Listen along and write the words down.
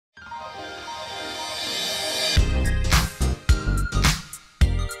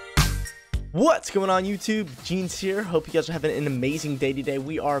What's going on YouTube? Jeans here. Hope you guys are having an amazing day today.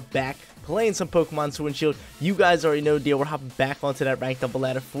 We are back playing some Pokemon Sword and Shield. You guys already know the deal. We're hopping back onto that ranked double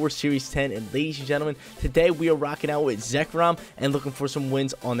ladder for Series 10. And ladies and gentlemen, today we are rocking out with Zekrom and looking for some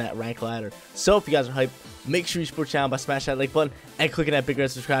wins on that ranked ladder. So if you guys are hyped, make sure you support the channel by smashing that like button and clicking that big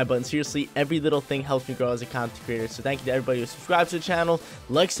red subscribe button. Seriously, every little thing helps me grow as a content creator. So thank you to everybody who subscribes to the channel,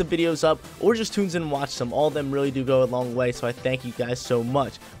 likes the videos up, or just tunes in and watches them. All of them really do go a long way, so I thank you guys so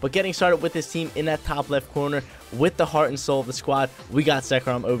much. But getting started with this team in that top left corner with the heart and soul of the squad, we got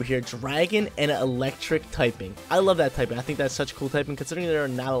Zekrom over here, Dragon and Electric typing. I love that typing. I think that's such a cool typing considering there are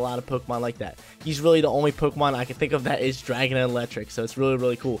not a lot of Pokemon like that. He's really the only Pokemon I can think of that is Dragon and Electric, so it's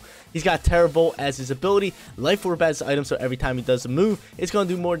really cool. He's got Teravolt as his ability, Life Orb as his item, so every time he does a move, it's going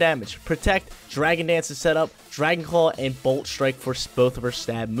to do more damage. Protect, Dragon Dance is set up, Dragon Claw, and Bolt Strike for both of her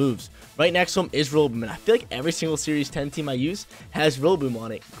stab moves. Right next to him is Rillaboom, and I feel like every single Series 10 team I use has Rillaboom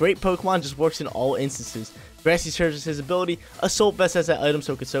on it. Great Pokemon, just works in all instances. Grassy Surge is his ability, Assault Vest has that item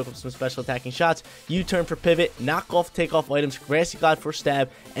so it can soak up some special attacking shots, U-turn for pivot, knock off, take off items, Grassy Glide for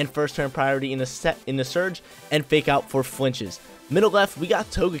stab, and first turn priority in the Surge, and Fake Out for flinches. Middle left, we got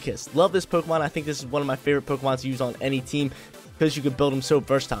Togekiss. Love this Pokemon. I think this is one of my favorite Pokemon to use on any team because you can build him so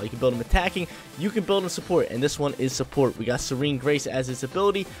versatile. You can build him attacking, you can build him support, and this one is support. We got Serene Grace as his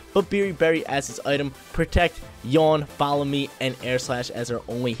ability, Babiri Berry as his item, Protect, Yawn, Follow Me, and Air Slash as our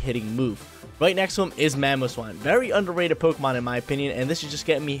only hitting move. Right next to him is Mamoswine. Very underrated Pokemon in my opinion, and this is just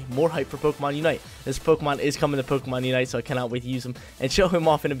getting me more hype for Pokemon Unite. This Pokemon is coming to Pokemon Unite, so I cannot wait to use him and show him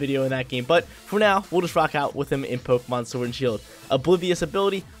off in a video in that game. But for now, we'll just rock out with him in Pokemon Sword and Shield. Oblivious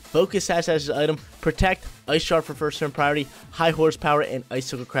ability, Focus Sash as his item, Protect, Ice Shard for first turn priority, High Horsepower, and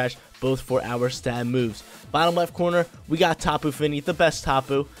Icicle Crash, both for our stab moves. Bottom left corner, we got Tapu Fini, the best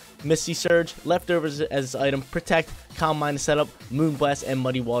Tapu. Misty Surge, Leftovers as his item, Protect, Calm Mind setup, Moonblast, and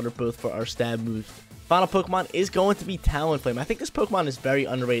Muddy Water, both for our stab moves. Final Pokemon is going to be Talonflame. I think this Pokemon is very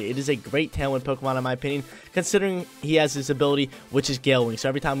underrated. It is a great Tailwind Pokemon in my opinion, considering he has his ability, which is Gale Wing. So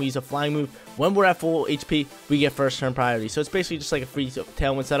every time we use a flying move, when we're at full HP, we get first turn priority. So it's basically just like a free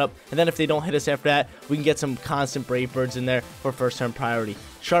Tailwind setup. And then if they don't hit us after that, we can get some constant Brave Birds in there for first turn priority.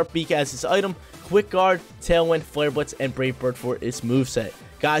 Sharp Beak as his item, Quick Guard, Tailwind, Flare Blitz, and Brave Bird for its moveset.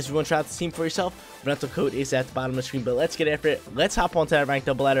 Guys, if you want to try out this team for yourself, rental code is at the bottom of the screen, but let's get after it. Let's hop onto that ranked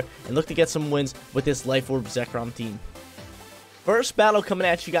double ladder and look to get some wins with this Life Orb Zekrom team. First battle coming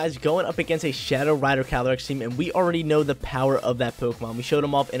at you guys, going up against a Shadow Rider Calyrex team, and we already know the power of that Pokemon. We showed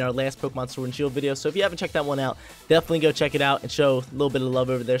him off in our last Pokemon Sword and Shield video, so if you haven't checked that one out, definitely go check it out and show a little bit of love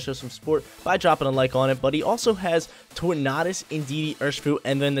over there, show some support by dropping a like on it. But he also has Tornadus, Indeedee, Urshifu,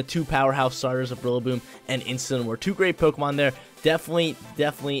 and then the two powerhouse starters of Rillaboom and Incineroar. Two great Pokemon there.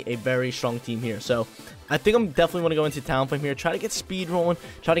 Definitely a very strong team here. So I think I'm definitely want to go into Talonflame here, try to get speed rolling,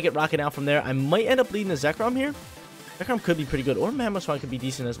 try to get rocking out from there. I might end up leading the Zekrom here. Zekrom could be pretty good, or Mamoswine could be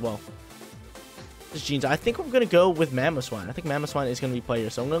decent as well. This Jeans, I think I'm going to go with Mamoswine. I think Mamoswine is going to be play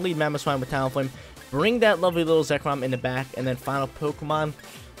here. So I'm going to lead Mamoswine with Talonflame, bring that lovely little Zekrom in the back, and then final Pokemon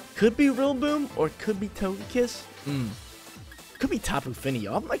could be Rillaboom or could be Togekiss. Could be Tapu Fini.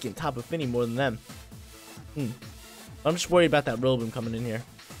 I'm liking Tapu Fini more than them. I'm just worried about that Rillaboom coming in here.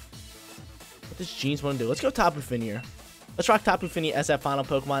 What does Jeans want to do? Let's go Tapu Fini here. Let's rock Tapu Fini as that final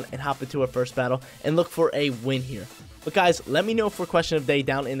Pokemon and hop into our first battle and look for a win here. But guys, let me know for question of the day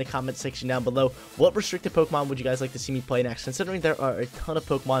down in the comment section down below. What restricted Pokemon would you guys like to see me play next? Considering there are a ton of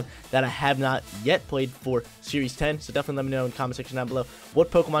Pokemon that I have not yet played for Series 10. So definitely let me know in the comment section down below what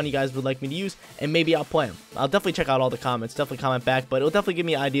Pokemon you guys would like me to use. And maybe I'll play them. I'll definitely check out all the comments. Definitely comment back. But it'll definitely give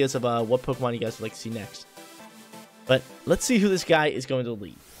me ideas of what Pokemon you guys would like to see next. But let's see who this guy is going to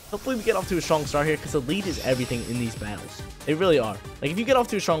lead. Hopefully we get off to a strong start here because the lead is everything in these battles. They really are. Like if you get off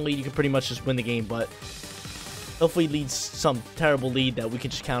to a strong lead, you can pretty much just win the game. But hopefully he leads some terrible lead that we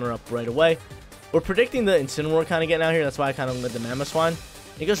can just counter up right away. We're predicting the Incineroar kind of getting out here. That's why I kind of led the Mamoswine.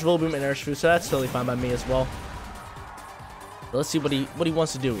 He goes Rillaboom and Urshifu, so that's totally fine by me as well. But let's see what he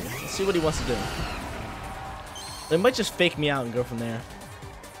wants to do here. Let's see what he wants to do. They might just fake me out and go from there.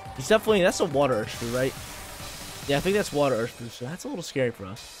 He's definitely, that's a water Urshifu, right? Yeah, I think that's water Urshifu, so that's a little scary for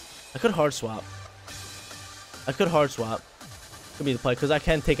us. I could hard swap. Could be the play, because I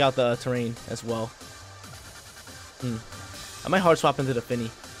can take out the terrain as well. I might hard swap into the Fini.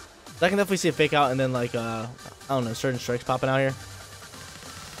 So I can definitely see a fake out and then like, I don't know, certain strikes popping out here.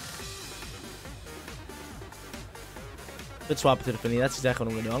 Could swap into the Fini. That's exactly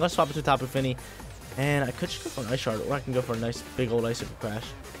what I'm going to do. I'm going to swap into Tapu Fini. And I could just go for an Ice Shard, or I can go for a nice big old Icicle Crash.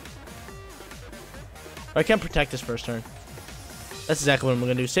 Or I can protect this first turn. That's exactly what I'm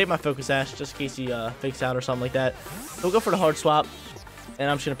going to do. Save my Focus Sash, just in case he fakes out or something like that. We'll go for the hard swap. And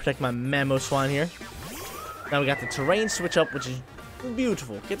I'm just going to protect my Mamoswine here. Now we got the terrain switch up, which is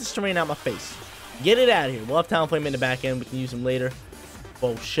beautiful. Get this terrain out of my face. Get it out of here. We'll have Talonflame in the back end. We can use him later.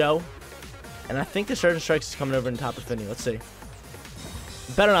 We'll show. And I think the Surge and Strikes is coming over in top of Fini. Let's see.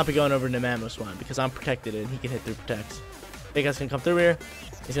 Better not be going over into Mamoswine because I'm protected and he can hit through protects. Fake Out's going to come through here.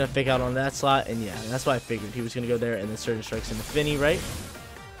 He's going to fake out on that slot. And yeah, that's why I figured he was going to go there and then Surge and Strikes into Fini, right?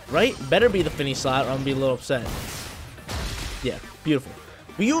 Right? Better be the Fini slot or I'm going to be a little upset. Yeah, beautiful.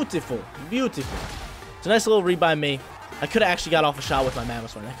 Beautiful. Beautiful. It's a nice little read by me. I could have actually got off a shot with my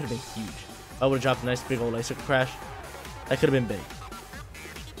Mamoswine. That could have been huge. I would have dropped a nice big old Icicle Crash. That could have been big.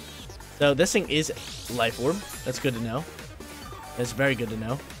 So this thing is Life Orb. That's good to know. That's very good to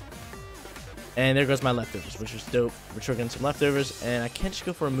know. And there goes my leftovers, which is dope. We're triggering some leftovers. And I can't just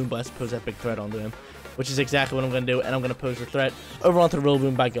go for a Moonblast to pose that big threat onto him, which is exactly what I'm going to do. And I'm going to pose the threat over onto the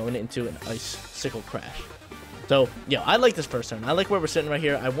Rillaboom by going into an Icicle Crash. So, yeah, I like this first turn. I like where we're sitting right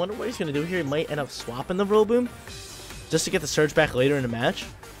here. I wonder what he's going to do here. He might end up swapping the Rillaboom just to get the Surge back later in the match.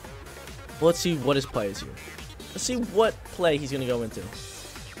 Well, let's see what his play is here. Let's see what play he's going to go into.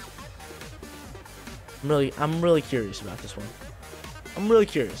 I'm really curious about this one. I'm really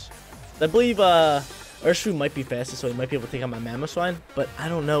curious. I believe Urshifu might be fastest, so he might be able to take out my Mamoswine, but I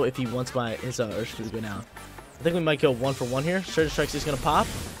don't know if he wants his Urshifu to go down. I think we might go 1 for 1 here. Surge Strike's just going to pop,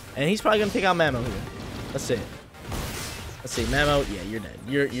 and he's probably going to take out Mamo here. Let's see. Let's see. Mamo, yeah, you're dead.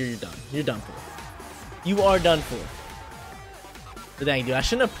 You're done. You're done for. You are done for. But dang, dude, I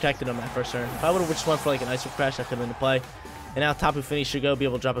shouldn't have protected him that first turn. If I would have just went for like an Icicle Crash, that could have been the play. And now Tapu Fini should be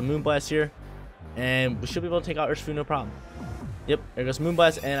able to drop a Moonblast here. And we should be able to take out Urshifu, no problem. Yep, there goes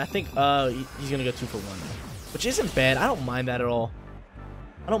Moonblast. And I think he's going to go 2 for 1 now, which isn't bad. I don't mind that at all.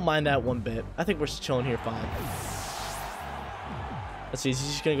 I don't mind that one bit. I think we're just chilling here fine. Let's see, he's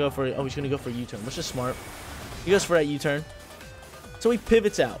just going to go for, he's going to go for a U-turn, which is smart. He goes for that U-turn. So he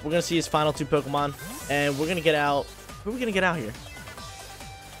pivots out. We're going to see his final 2 Pokemon. And we're going to get out. Who are we going to get out here?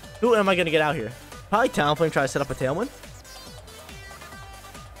 Who am I going to get out here? Probably Talonflame, try to set up a Tailwind.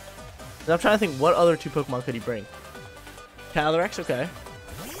 I'm trying to think what other 2 Pokemon could he bring. Calyrex, okay.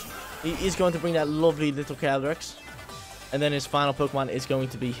 He is going to bring that lovely little Calyrex. And then his final Pokemon is going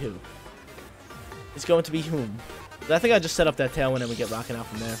to be who? It's going to be whom? I think I just set up that Tailwind and we get rocking out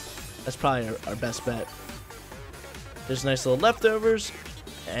from there. That's probably our best bet. There's nice little leftovers.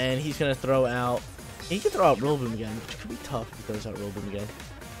 And he's going to throw out... He can throw out Rillaboom again, which could be tough if he throws out Rillaboom again.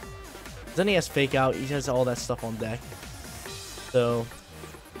 Then he has Fake Out. He has all that stuff on deck. So...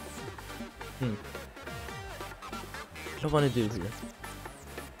 What do I want to do here?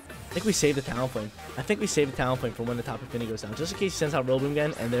 I think we save the Talonflame. I think we save the Talonflame for when the Tapu Fini goes down. Just in case he sends out Rillaboom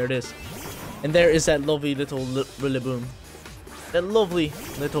again. And there it is. And there is that lovely little Rillaboom. That lovely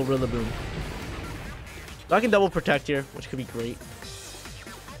little Rillaboom. So I can double protect here, which could be great.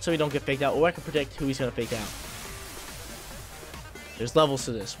 So we don't get faked out. Or I can predict who he's going to fake out. There's levels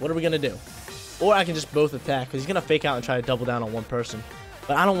to this. What are we going to do? Or I can just both attack. Because he's going to fake out and try to double down on one person.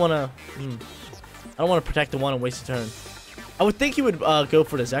 But I don't want to... I don't want to protect the one and waste a turn. I would think he would go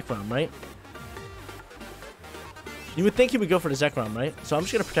for the Zekrom, right? You would think he would go for the Zekrom, right? So I'm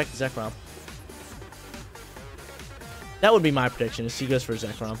just going to protect the Zekrom. That would be my prediction, is he goes for a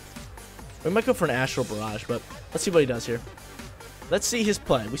Zekrom. We might go for an Astral Barrage, but let's see what he does here. Let's see his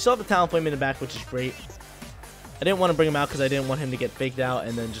play. We still have the Talonflame in the back, which is great. I didn't want to bring him out because I didn't want him to get faked out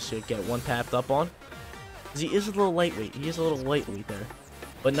and then just get one tapped up on. Because he is a little lightweight. He is a little lightweight there.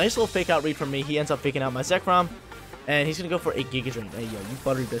 But nice little fake out read from me. He ends up faking out my Zekrom. And he's going to go for a Giga Drain. Hey, yo, you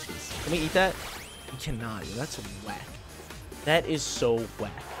buttery biscuits. Can we eat that? We cannot, yo. That's whack. That is so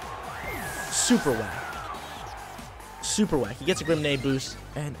whack. Super whack. Super whack. He gets a Grenade boost.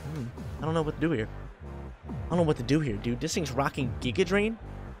 And I don't know what to do here. I don't know what to do here, dude. This thing's rocking Giga Drain?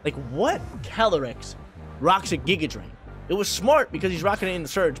 Like, what Calyrex rocks a Giga Drain? It was smart because he's rocking it in the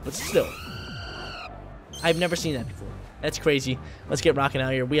Surge, but still. I've never seen that before. That's crazy. Let's get rocking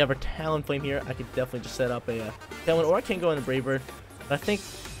out here. We have our Talonflame here. I could definitely just set up a Tailwind, or I can go into Brave Bird. But I think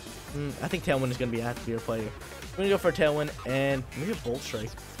Tailwind is going to have to be our play here. We're going to go for a Tailwind and maybe a Bolt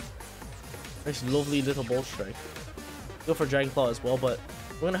Strike. Nice, lovely little Bolt Strike. Go for Dragon Claw as well, but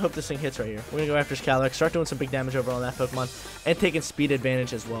we're going to hope this thing hits right here. We're going to go after his Calyrex, start doing some big damage over on that Pokemon, and taking speed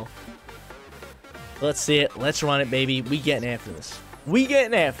advantage as well. Let's see it. Let's run it, baby. We getting after this. We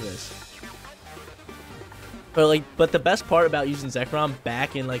getting after this. But the best part about using Zekrom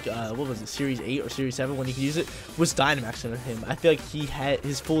back in what was it, Series 8 or Series 7 when you could use it was Dynamaxing him. I feel like he had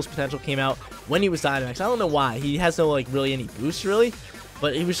his fullest potential came out when he was Dynamax. I don't know why. He has no really any boost really,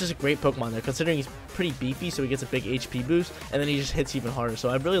 but he was just a great Pokemon there considering he's pretty beefy, so he gets a big HP boost and then he just hits even harder. So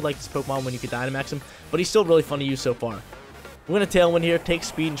I really like this Pokemon when you could Dynamax him, but he's still really fun to use so far. We're going to Tailwind here, take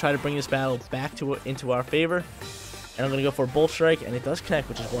speed, and try to bring this battle back into our favor. And I'm going to go for a Bolt Strike, and it does connect,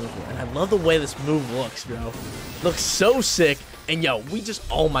 which is wonderful. And I love the way this move looks, bro. Looks so sick. And, yo, we just...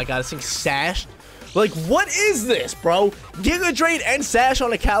 Oh, my God. This thing Sash. Like, what is this, bro? Giga Drain and Sash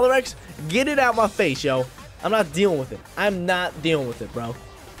on a Calyrex? Get it out my face, yo. I'm not dealing with it. I'm not dealing with it, bro.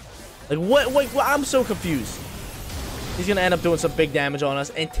 Like, what? I'm so confused. He's going to end up doing some big damage on us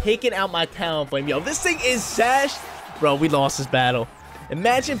and taking out my Talonflame. Yo, this thing is Sash. Bro, we lost this battle.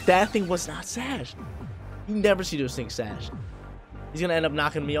 Imagine if that thing was not Sash. You never see those things Sash. He's going to end up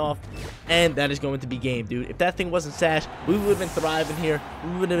knocking me off. And that is going to be game, dude. If that thing wasn't Sash, we would have been thriving here.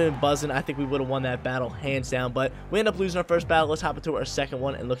 We would have been buzzing. I think we would have won that battle hands down. But we end up losing our first battle. Let's hop into our second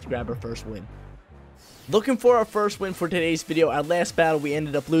one and look to grab our first win. Looking for our first win for today's video. Our last battle we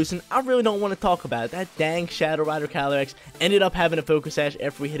ended up losing. I really don't want to talk about it. That dang Shadow Rider Calyrex ended up having a Focus Sash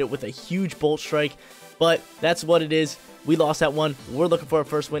after we hit it with a huge Bolt Strike. But that's what it is. We lost that one. We're looking for our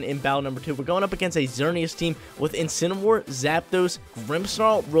first win in battle number 2. We're going up against a Xerneas team with Incineroar, Zapdos,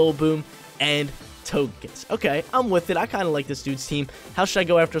 Grimmsnarl, Rillaboom, and Togekiss. Okay, I'm with it. I kind of like this dude's team. How should I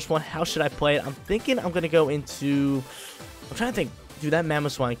go after this one? How should I play it? I'm thinking I'm going to go into... I'm trying to think. Dude, that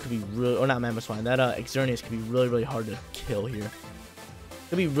Mamoswine could be really... Or not Mamoswine. That Xerneas could be really, really hard to kill here.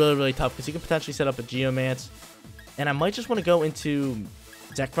 Could be really, really tough because he can potentially set up a Geomance. And I might just want to go into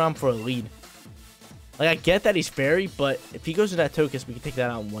Zekrom for a lead. Like, I get that he's fairy, but if he goes to that Togekiss, we can take that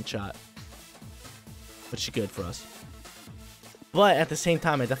out in one shot. Which is good for us. But at the same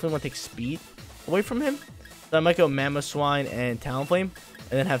time, I definitely want to take speed away from him. So I might go Mamoswine and Talonflame, and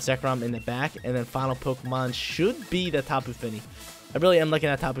then have Zekrom in the back. And then final Pokemon should be the Tapu Fini. I really am liking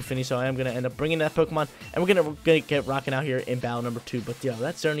that Tapu Fini, so I am going to end up bringing that Pokemon. And we're going to get rocking out here in battle number 2. But, yo,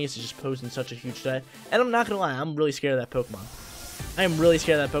 that Xerneas is just posing such a huge threat. And I'm not going to lie, I'm really scared of that Pokemon. I am really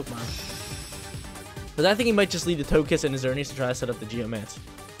scared of that Pokemon. Because I think he might just lead the Togekiss and his Xerneas to try to set up the Geomance.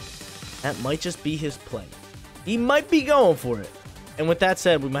 That might just be his play. He might be going for it. And with that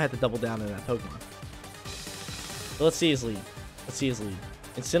said, we might have to double down on that Pokemon. So let's see his lead. Let's see his lead.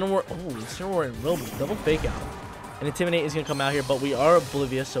 Incineroar. Oh, Incineroar and Rillaboom. Double Fake Out. And Intimidate is going to come out here, but we are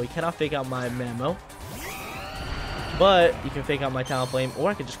Oblivious, so he cannot Fake Out my Mamo. But he can Fake Out my Talonflame, or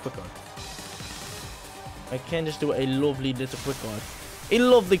I could just Quick Guard. I can just do a lovely little Quick Guard. A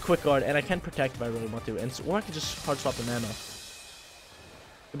lovely Quick Guard, and I can Protect if I really want to. And or I could just hard swap the Mamo.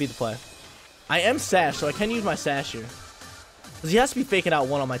 Could be the play. I am Sash, so I can use my Sash here. Because he has to be faking out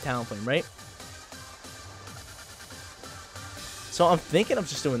one on my Talonflame, right? So I'm thinking of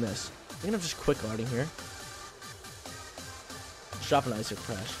just doing this. I'm thinking of just Quick Guarding here. Just drop an Icicle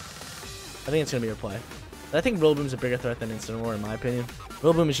Crash. I think it's going to be a play. But I think Rillaboom's a bigger threat than Incineroar, in my opinion.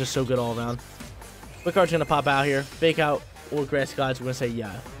 Rillaboom is just so good all around. Quick Guard's going to pop out here. Fake Out. Or Grass Glides, we're going to say,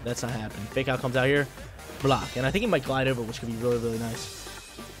 yeah, that's not happening. Fake Out comes out here, block. And I think he might glide over, which could be really, really nice.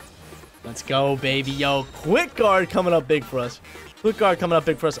 Let's go, baby. Yo, Quick Guard coming up big for us. Quick Guard coming up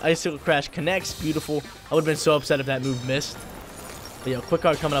big for us. Icicle Crash connects. Beautiful. I would have been so upset if that move missed. But, yo, Quick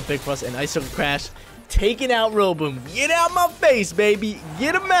Guard coming up big for us. And Icicle Crash taking out Rillaboom. Get out my face, baby.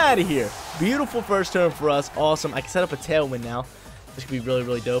 Get him out of here. Beautiful first turn for us. Awesome. I can set up a Tailwind now. This could be really,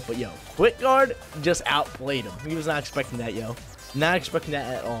 really dope. But, yo, Quick Guard just outplayed him. He was not expecting that, yo. Not expecting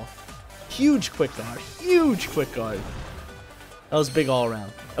that at all. Huge Quick Guard. Huge Quick Guard. That was big all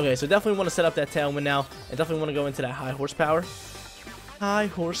around. Okay, so definitely want to set up that Tailwind now. And definitely want to go into that high horsepower. High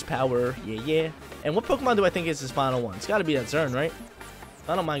horsepower. Yeah, yeah. And what Pokemon do I think is his final one? It's got to be that Zern, right?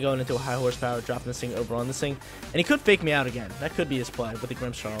 I don't mind going into a high horsepower, dropping this thing over on this thing. And he could Fake me out again. That could be his play with the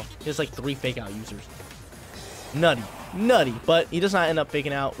Grimmsnarl. He has like 3 Fake Out users. Nutty. Nutty. But he does not end up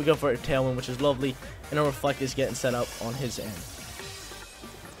faking out. We go for a Tailwind, which is lovely. And a Reflect is getting set up on his end.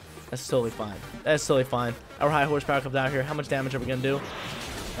 That's totally fine. That's totally fine. Our high horsepower comes out here. How much damage are we going to do?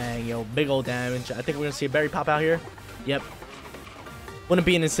 Bang, yo. Big old damage. I think we're going to see a berry pop out here. Yep. Wouldn't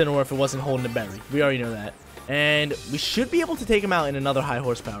be an Incineroar if it wasn't holding a berry. We already know that. And we should be able to take him out in another high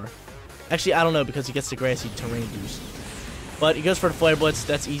horsepower. Actually, I don't know because he gets the grassy terrain boost. But he goes for the Flare Blitz.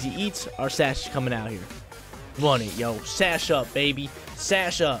 That's easy eats. Our Sash is coming out here. Run it, yo. Sash up, baby.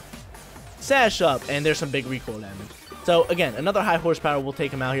 Sash up. Sash up. And there's some big recoil damage. So, again, another high horsepower will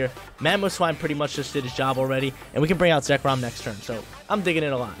take him out here. Mamoswine pretty much just did his job already. And we can bring out Zekrom next turn. So, I'm digging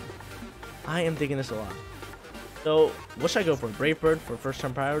it a lot. I am digging this a lot. So, what should I go for? Brave Bird for first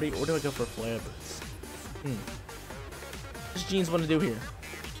turn priority? Or do I go for Flare Blitz? What does Jeans want to do here?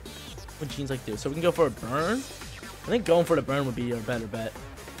 What Jeans like to do? So, we can go for a Burn. I think going for the Burn would be our better bet.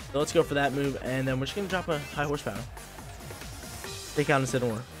 So let's go for that move, and then we're just going to drop a high horsepower. Take out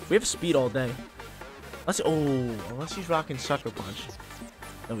Incineroar. We have speed all day. Unless he's rocking Sucker Punch.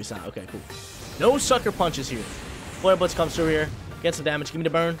 No, he's not. Okay, cool. No Sucker Punches here. Flare Blitz comes through here. Get some damage. Give me the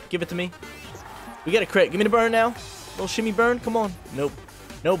burn. Give it to me. We get a crit. Give me the burn now. Little shimmy burn. Come on. Nope.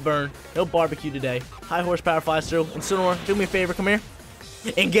 No burn. No barbecue today. High horsepower flies through. Incineroar, do me a favor. Come here.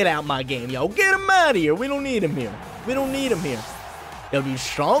 And get out my game, yo. Get him out of here. We don't need him here. We don't need him here. Yo, dude,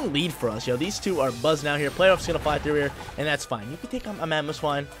 strong lead for us, yo. These two are buzzing out here. Playoff's gonna fly through here, and that's fine. You can take a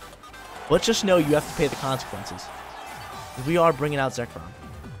Mamoswine, but just know you have to pay the consequences. We are bringing out Zekrom.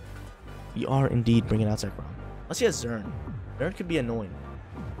 We are indeed bringing out Zekrom. Unless he has Zern. Zern could be annoying.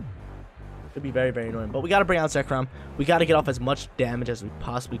 Could be very, very annoying. But we got to bring out Zekrom. We got to get off as much damage as we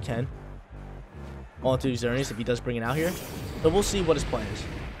possibly can onto Xerneas if he does bring it out here. But we'll see what his play is. Is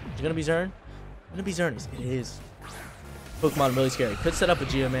it going to be Zern? It's going to be Xerneas. It is. Pokemon really scary. Could set up a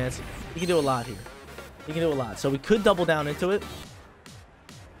Geomance. He can do a lot here. He can do a lot. So we could double down into it.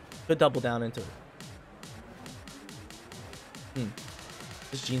 Could double down into it.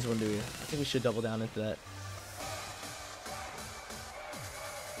 This Gene's one do here. I think we should double down into that.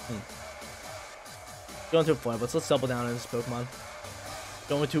 Going to a Flare Blitz. Let's double down on this Pokemon.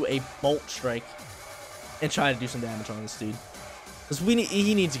 Going to a Bolt Strike. And try to do some damage on this dude. Because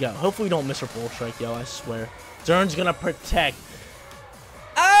he needs to go. Hopefully we don't miss our Bolt Strike, yo. I swear. Zern's gonna protect.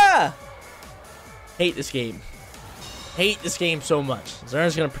 Ah! Hate this game. Hate this game so much.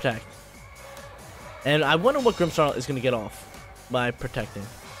 Zern's gonna protect. And I wonder what Grimmsnarl is gonna get off by protecting.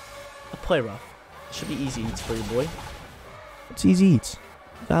 A Play Rough. It should be easy eats for your boy. It's easy eats.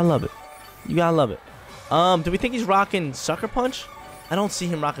 You gotta love it. You gotta love it. Do we think he's rocking Sucker Punch? I don't see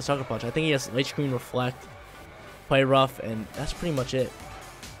him rocking Sucker Punch. I think he has Light Screen, Reflect, Play Rough, and that's pretty much it.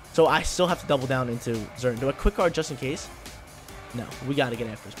 So I still have to double down into Zern. Do a Quick Guard just in case? No, we gotta get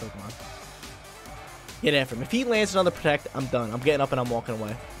after this Pokemon. Get after him. If he lands another Protect, I'm done. I'm getting up and I'm walking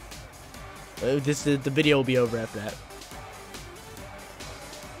away. The video will be over after that.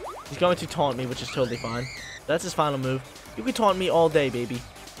 He's going to taunt me, which is totally fine. That's his final move. You can taunt me all day, baby.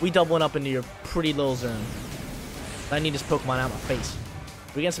 We doubling up into your pretty little Zern. I need this Pokemon out of my face.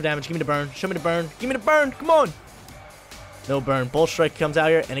 We get some damage. Give me the burn. Show me the burn. Give me the burn. Come on. No burn. Bolt Strike comes out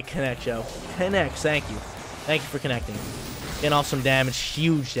here and it connects, yo. Connects. Thank you. Thank you for connecting. Getting off some damage.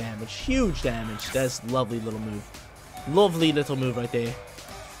 Huge damage. Huge damage. That's lovely little move. Lovely little move right there.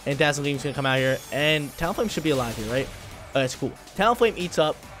 And Dazzling Gleam's gonna come out here. And Talonflame should be alive here, right? Oh, that's cool. Talonflame eats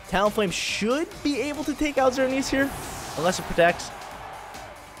up. Talonflame should be able to take out Xerneas here. Unless it protects.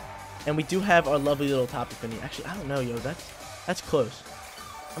 And we do have our lovely little Tapu Fini. Actually, I don't know, yo. That's close.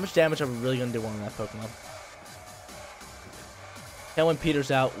 How much damage are we really going to do on that Pokemon? Tailwind peters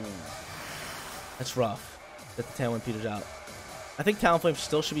out. Ooh. That's rough. That the Tailwind peters out. I think Talonflame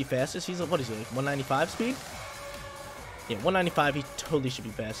still should be fastest. He's, what is he, like 195 speed? Yeah, 195. He totally should be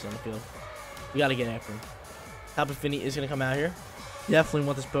fastest on the field. We got to get after him. Tapu Fini is going to come out here. Definitely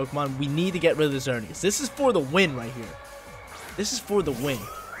want this Pokemon. We need to get rid of the Xerneas. This is for the win right here. This is for the win.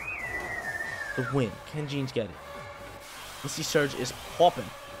 The win. Can Genes get it? Misty Surge is popping.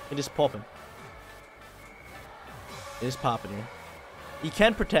 It is popping. It is popping here. He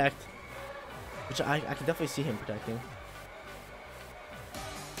can protect, which I can definitely see him protecting.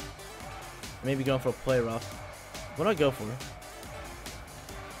 Maybe going for a Play Rough. What do I go for?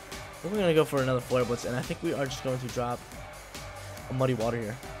 We're going to go for another Flare Blitz, and I think we are just going to drop a Muddy Water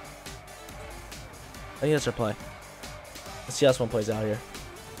here. I think that's our play. Let's see how this one plays out here.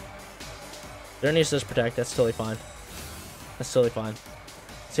 Xerneas does protect. That's totally fine. That's totally fine.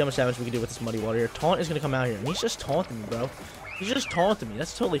 Let's see how much damage we can do with this Muddy Water here. Taunt is going to come out here. And he's just taunting me, bro. He's just taunting me.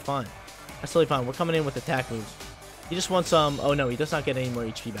 That's totally fine. That's totally fine. We're coming in with attack moves. He just wants some... Oh, no. He does not get any more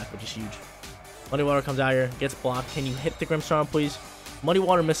HP back, which is huge. Muddy Water comes out here. Gets blocked. Can you hit the Grimmsnarl, please? Muddy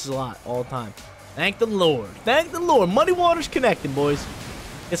Water misses a lot all the time. Thank the Lord. Thank the Lord. Muddy Water's connecting, boys.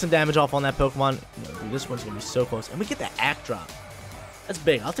 Get some damage off on that Pokemon. No, dude, this one's going to be so close. And we get the Act Drop. That's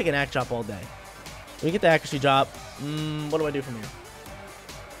big. I'll take an Act Drop all day. We get the accuracy drop. What do I do from here?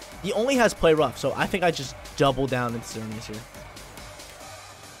 He only has Play Rough, so I think I just double down into Xerneas here.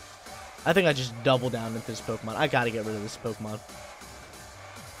 I think I just double down into this Pokemon. I gotta get rid of this Pokemon.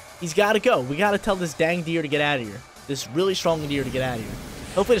 He's gotta go. We gotta tell this dang deer to get out of here. This really strong deer to get out of here.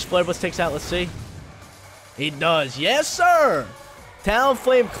 Hopefully this Flare Blitz takes out. Let's see. He does. Yes, sir!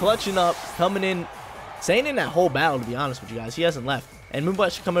 Talonflame clutching up, coming in, staying in that whole battle, to be honest with you guys. He hasn't left. And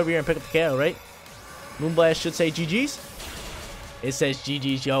Moonblast should come over here and pick up the KO, right? Moonblast should say GG's. It says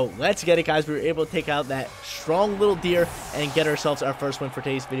GG's, yo. Let's get it, guys. We were able to take out that strong little deer and get ourselves our first win for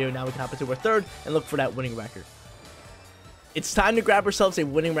today's video. Now we can hop into our third and look for that winning record. It's time to grab ourselves a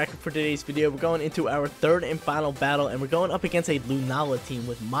winning record for today's video. We're going into our third and final battle, and we're going up against a Lunala team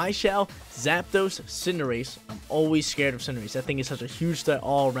with Myshao, Zapdos, Cinderace. I'm always scared of Cinderace. That thing is such a huge threat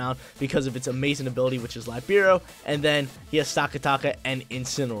all around because of its amazing ability, which is Libero, and then he has Stakataka and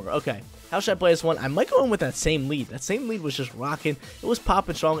Incineroar. Okay, how should I play this one? I might go in with that same lead. That same lead was just rocking. It was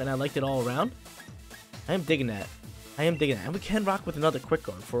popping strong, and I liked it all around. I am digging that. And we can rock with another quick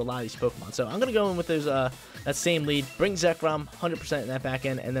guard for a lot of these Pokemon. So I'm going to go in with those, that same lead. Bring Zekrom 100% in that back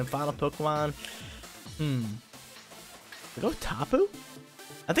end. And then final Pokemon. We go Tapu?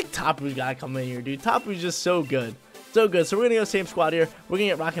 I think Tapu's got to come in here, dude. Tapu's just so good. So good. So we're going to go same squad here. We're going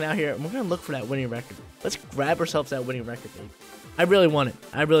to get rocking out here. And we're going to look for that winning record. Let's grab ourselves that winning record, baby. I really want it.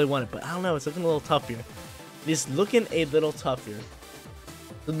 But I don't know. It's looking a little tough here. It's looking a little tough here.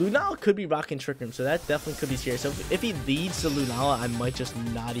 The Lunala could be rocking Trick Room, so that definitely could be scary. So if he leads the Lunala, I might just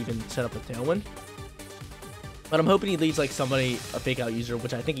not even set up a Tailwind. But I'm hoping he leads like somebody, a fake out user,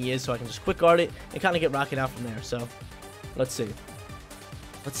 which I think he is, so I can just quick guard it and kind of get rocking out from there. So let's see.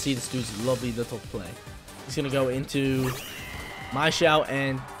 Let's see this dude's lovely little play. He's going to go into Myshao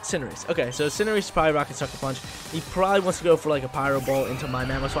and Cinderace. Okay, so Cinderace is probably rocking Sucker Punch. He probably wants to go for like a Pyro Ball into my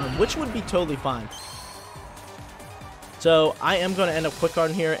Mamoswine, which would be totally fine. So I am going to end up quick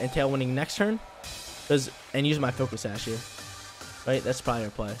guarding here and Tailwinding next turn, and use my Focus Sash here. Right, that's probably our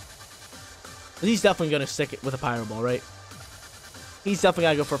play. But he's definitely going to stick it with a Pyro Ball, right? He's definitely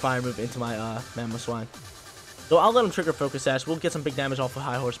got to go for a Fire move into my Mamoswine. So I'll let him trigger Focus Sash. We'll get some big damage off of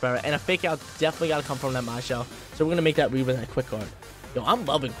High Horsepower, and a Fake Out definitely got to come from that Myshao. So we're going to make that read with that Quick Guard. Yo, I'm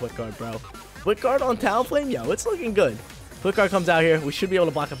loving Quick Guard, bro. Quick Guard on Talonflame? Yo, it's looking good. Quick Guard comes out here. We should be able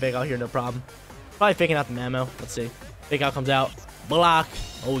to block a Fake Out here, no problem. Probably faking out the Mamo. Let's see. Fake Out comes out. Block.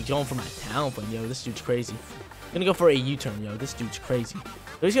 Oh, he's going for my Talonflame. Yo, this dude's crazy. Gonna go for a U-turn. Yo, this dude's crazy.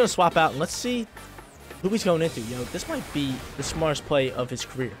 So he's gonna swap out, and let's see who he's going into. Yo, this might be the smartest play of his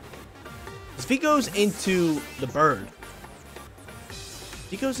career. If he goes into the bird,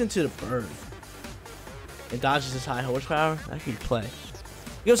 and dodges his High Horsepower, that could play.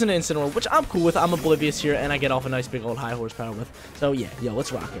 He goes into Incineroar, which I'm cool with. I'm Oblivious here, and I get off a nice big old High Horsepower with. So yeah, yo,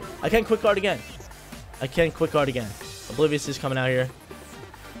 let's rock it. I can quick guard again. Oblivious is coming out here.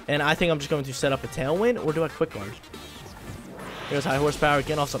 And I think I'm just going to set up a Tailwind, or do I quick guard? Here's High Horsepower,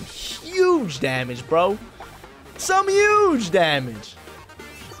 getting off some huge damage, bro. Some huge damage.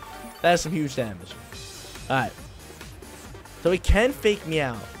 That's some huge damage. Alright. So he can fake me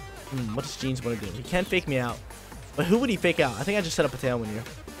out. What does Jeans want to do? He can fake me out. But who would he fake out? I think I just set up a Tailwind here.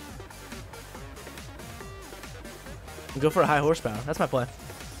 Go for a High Horsepower. That's my play.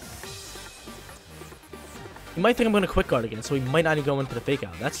 He might think I'm going to quick guard again, so he might not even go into the fake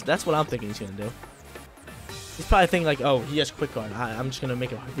out. That's what I'm thinking he's going to do. He's probably thinking like, oh, he has quick guard. I'm just going to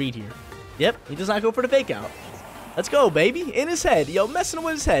make a read here. Yep, he does not go for the fake out. Let's go, baby. In his head. Yo, messing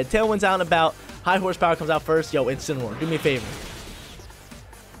with his head. Tailwind's out and about. High Horsepower comes out first. Yo, Incineroar, do me a favor.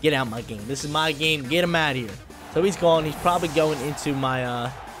 Get out my game. This is my game. Get him out of here. So he's gone. He's probably going into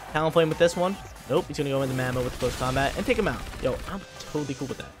my Talonflame with this one. Nope, he's going to go into Mamo with close combat and take him out. Yo, I'm totally cool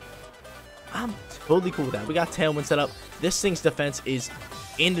with that. We got Tailwind set up. This thing's defense is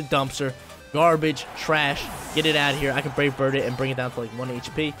in the dumpster. Garbage, trash. Get it out of here. I can Brave Bird it and bring it down to like 1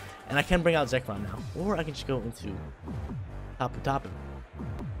 HP. And I can bring out Zekrom now. Or I can just go into Tapu.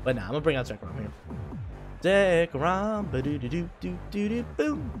 But nah, I'm going to bring out Zekrom here. Zekrom.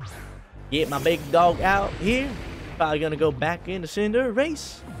 Ba-do-do-do-do-do-do-boom. Get my big dog out here. Probably going to go back into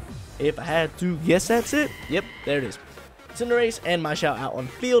Cinderace. If I had to guess, that's it. Yep, there it is. Cinderace and Myshao out on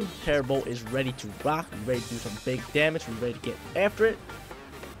the field. Teravolt is ready to rock. We're ready to do some big damage. We're ready to get after it.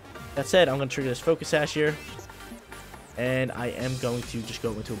 That said, I'm going to trigger this Focus Sash here. And I am going to just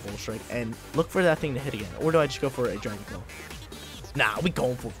go into a Bull Strike and look for that thing to hit again. Or do I just go for a Dragon Claw? Nah, we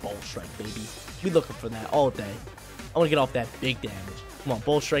going for Bull Strike, baby. We looking for that all day. I want to get off that big damage. Come on,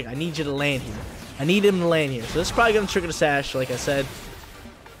 Bull Strike. I need you to land here. I need him to land here. So this is probably going to trigger the Sash, like I said.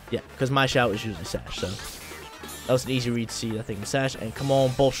 Yeah, because Myshao is usually Sash, so that was an easy read to see that thing in Sash. And come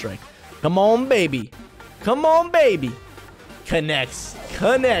on, Bull Strike. Come on, baby. Come on, baby. Connects.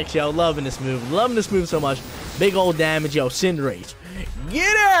 Yo, loving this move. Loving this move so much. Big old damage. Yo, Cinderace.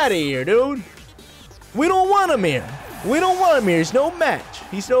 Get out of here, dude. We don't want him here. He's no match.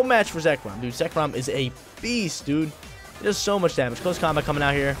 He's no match for Zekrom. Dude, Zekrom is a beast, dude. He does so much damage. Close combat coming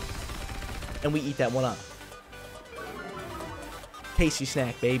out here. And we eat that one up. Tasty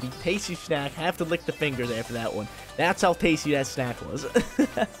snack, baby. Tasty snack. Have to lick the fingers after that one. That's how tasty that snack was.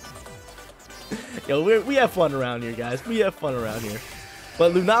 Yo, we have fun around here, guys. We have fun around here.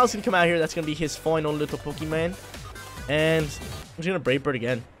 But Lunala's going to come out here. That's going to be his final little Pokemon. And I'm just going to Brave Bird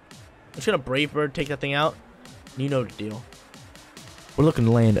again. I'm just going to Brave Bird, take that thing out. You know the deal. We're looking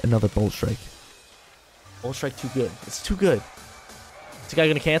to land another Bolt Strike. Bolt Strike too good. It's too good. Is the guy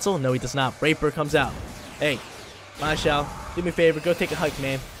going to cancel? No, he does not. Brave Bird comes out. Hey, my shall. Do me a favor. Go take a hike,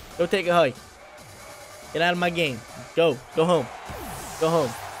 man. Go take a hike. Get out of my game. Go. Go home. Go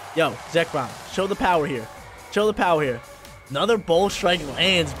home. Yo, Zekrom, show the power here. Show the power here. Another Bolt Strike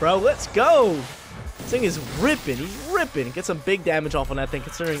lands, bro. Let's go. This thing is ripping. He's ripping. Get some big damage off on that thing,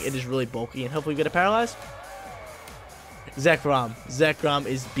 considering it is really bulky. And hopefully we get it paralyzed. Zekrom. Zekrom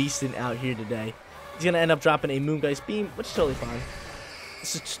is beasting out here today. He's going to end up dropping a Moongeist Beam, which is totally fine.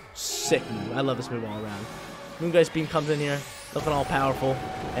 This is sick move. I love this move all around. Moongeist Beam comes in here, looking all powerful,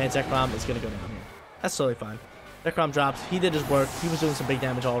 and Zekrom is going to go down here. That's totally fine. Zekrom drops. He did his work. He was doing some big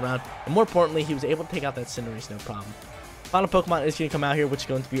damage all around. And more importantly, he was able to take out that Cinderace no problem. Final Pokemon is going to come out here, which is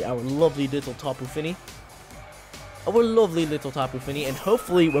going to be our lovely little Tapu Fini. Our lovely little Tapu Fini. And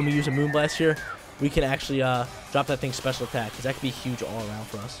hopefully, when we use a Moonblast here, we can actually drop that thing's special attack, because that could be huge all around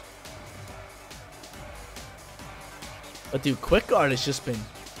for us. But dude, Quick Guard has just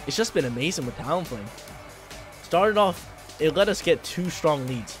been amazing with Talonflame. Started off, it let us get 2 strong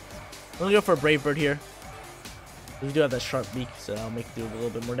leads. I'm gonna go for a Brave Bird here. We do have that sharp beak, so I'll make it do a little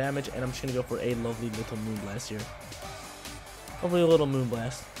bit more damage. And I'm just gonna go for a lovely little Moonblast here. Hopefully a little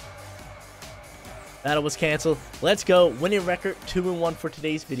Moonblast. Battle was canceled. Let's go. Winning record 2-1 for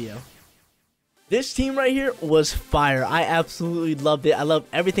today's video. This team right here was fire. I absolutely loved it. I loved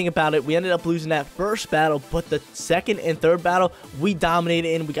everything about it. We ended up losing that first battle, but the second and third battle, we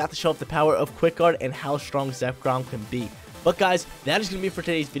dominated and we got to show off the power of Quick Guard and how strong Zekrom can be. But guys, that is going to be it for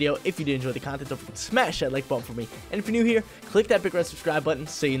today's video. If you did enjoy the content, don't forget to smash that like button for me. And if you're new here, click that big red subscribe button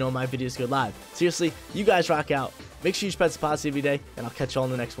so you know when my videos go live. Seriously, you guys rock out. Make sure you spread some positivity today, and I'll catch you all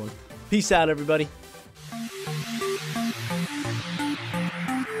in the next one. Peace out, everybody.